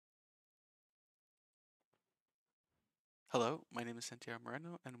Hello, my name is Santiago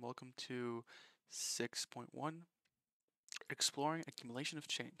Moreno, and welcome to 6.1, Exploring Accumulation of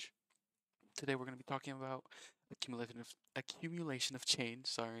Change. Today we're going to be talking about accumulation of change,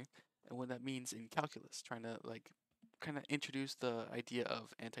 and what that means in calculus, trying to kind of introduce the idea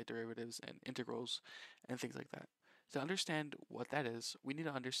of antiderivatives and integrals and things like that. To understand what that is, we need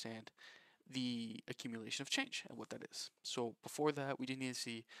to understand the accumulation of change and what that is. So before that, we do need to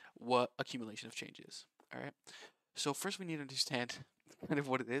see what accumulation of change is. All right. So first we need to understand kind of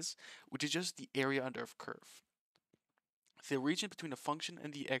what it is, which is just the area under a curve. The region between a function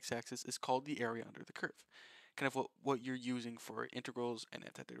and the x-axis is called the area under the curve. Kind of what you're using for integrals and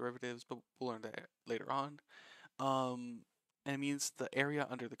antiderivatives, but we'll learn that later on. And it means the area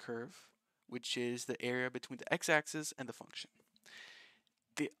under the curve, which is the area between the x-axis and the function.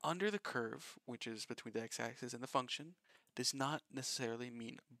 The under the curve, which is between the x-axis and the function, does not necessarily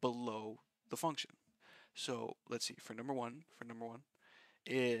mean below the function. So let's see, for number one,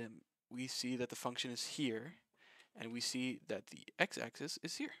 we see that the function is here, and we see that the x-axis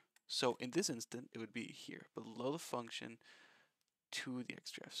is here. So in this instant, it would be here, below the function to the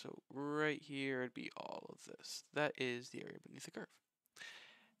x graph. So right here, it'd be all of this. That is the area beneath the curve.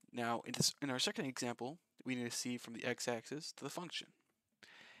 Now, in our second example, we need to see from the x-axis to the function.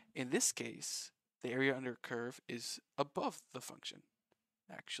 In this case, the area under curve is above the function,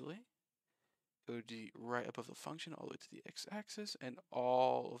 actually. It would be right above the function all the way to the x-axis, and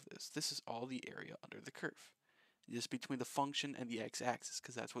all of this. This is all the area under the curve. Just between the function and the x-axis,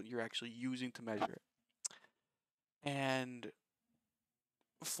 because that's what you're actually using to measure it. And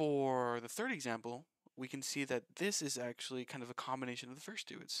for the third example, we can see that this is actually kind of a combination of the first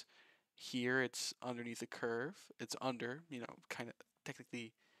two. It's here, it's underneath the curve. It's under, kind of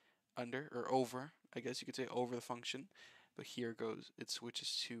technically under or over. I guess you could say over the function. But here it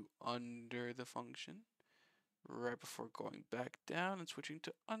switches to under the function right before going back down and switching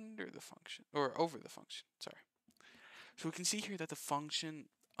to under the function, or over the function, sorry. So we can see here that the function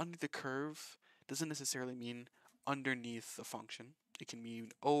under the curve doesn't necessarily mean underneath the function. It can mean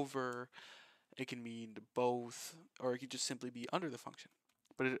over, it can mean both, or it could just simply be under the function.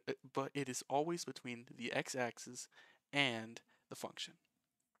 But it is always between the x-axis and the function.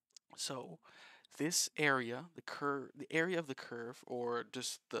 So this area, the area of the curve, or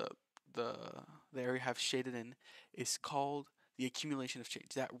just the area I have shaded in, is called the accumulation of change.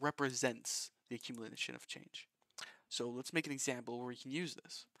 That represents the accumulation of change. So let's make an example where you can use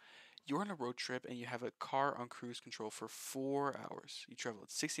this. You're on a road trip and you have a car on cruise control for 4 hours. You travel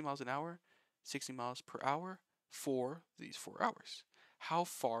at 60 miles an hour, 60 miles per hour for these 4 hours. How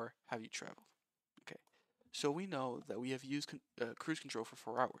far have you traveled? Okay, so we know that we have used cruise control for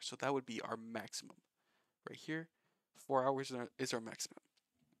 4 hours, so that would be our maximum. Right here, 4 hours is our maximum.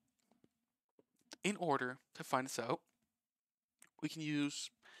 In order to find this out, we can use,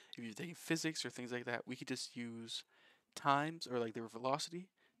 if you're taking physics or things like that, we could just use times, or like the velocity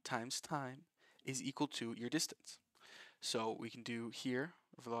times time is equal to your distance. So we can do here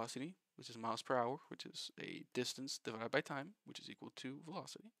velocity, which is miles per hour, which is a distance divided by time, which is equal to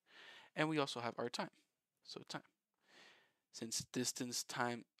velocity. And we also have our time. So time. Since distance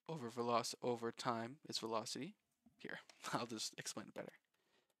time over time is velocity, here, I'll just explain it better.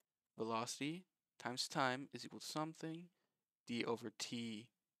 Velocity times time is equal to something, d over t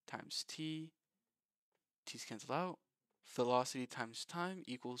times t, t's cancel out, velocity times time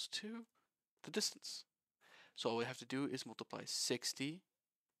equals to the distance. So all we have to do is multiply 60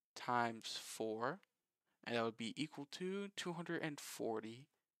 times 4, and that would be equal to 240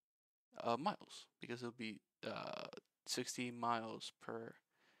 miles, because it'll be 60 miles per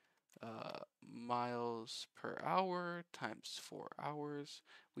hour times 4 hours.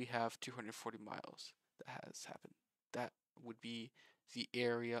 We have 240 miles that has happened. That would be the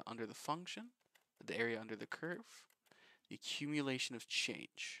area under the function, the area under the curve, the accumulation of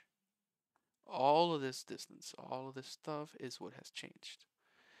change. All of this distance, all of this stuff is what has changed.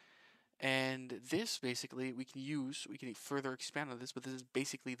 And this basically we can further expand on this, but this is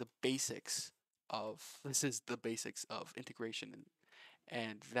basically the basics of integration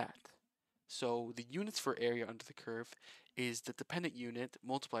and that. So the units for area under the curve is the dependent unit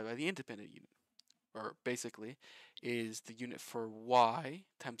multiplied by the independent unit, or basically is the unit for y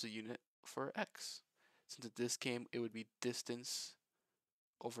times the unit for x. Since in this case it would be distance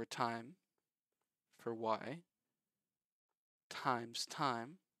over time for y times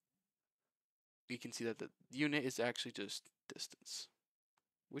time. We can see that the unit is actually just distance,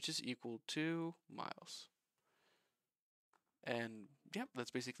 which is equal to miles. And yeah,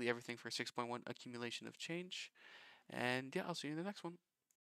 that's basically everything for 6.1 accumulation of change. And yeah, I'll see you in the next one.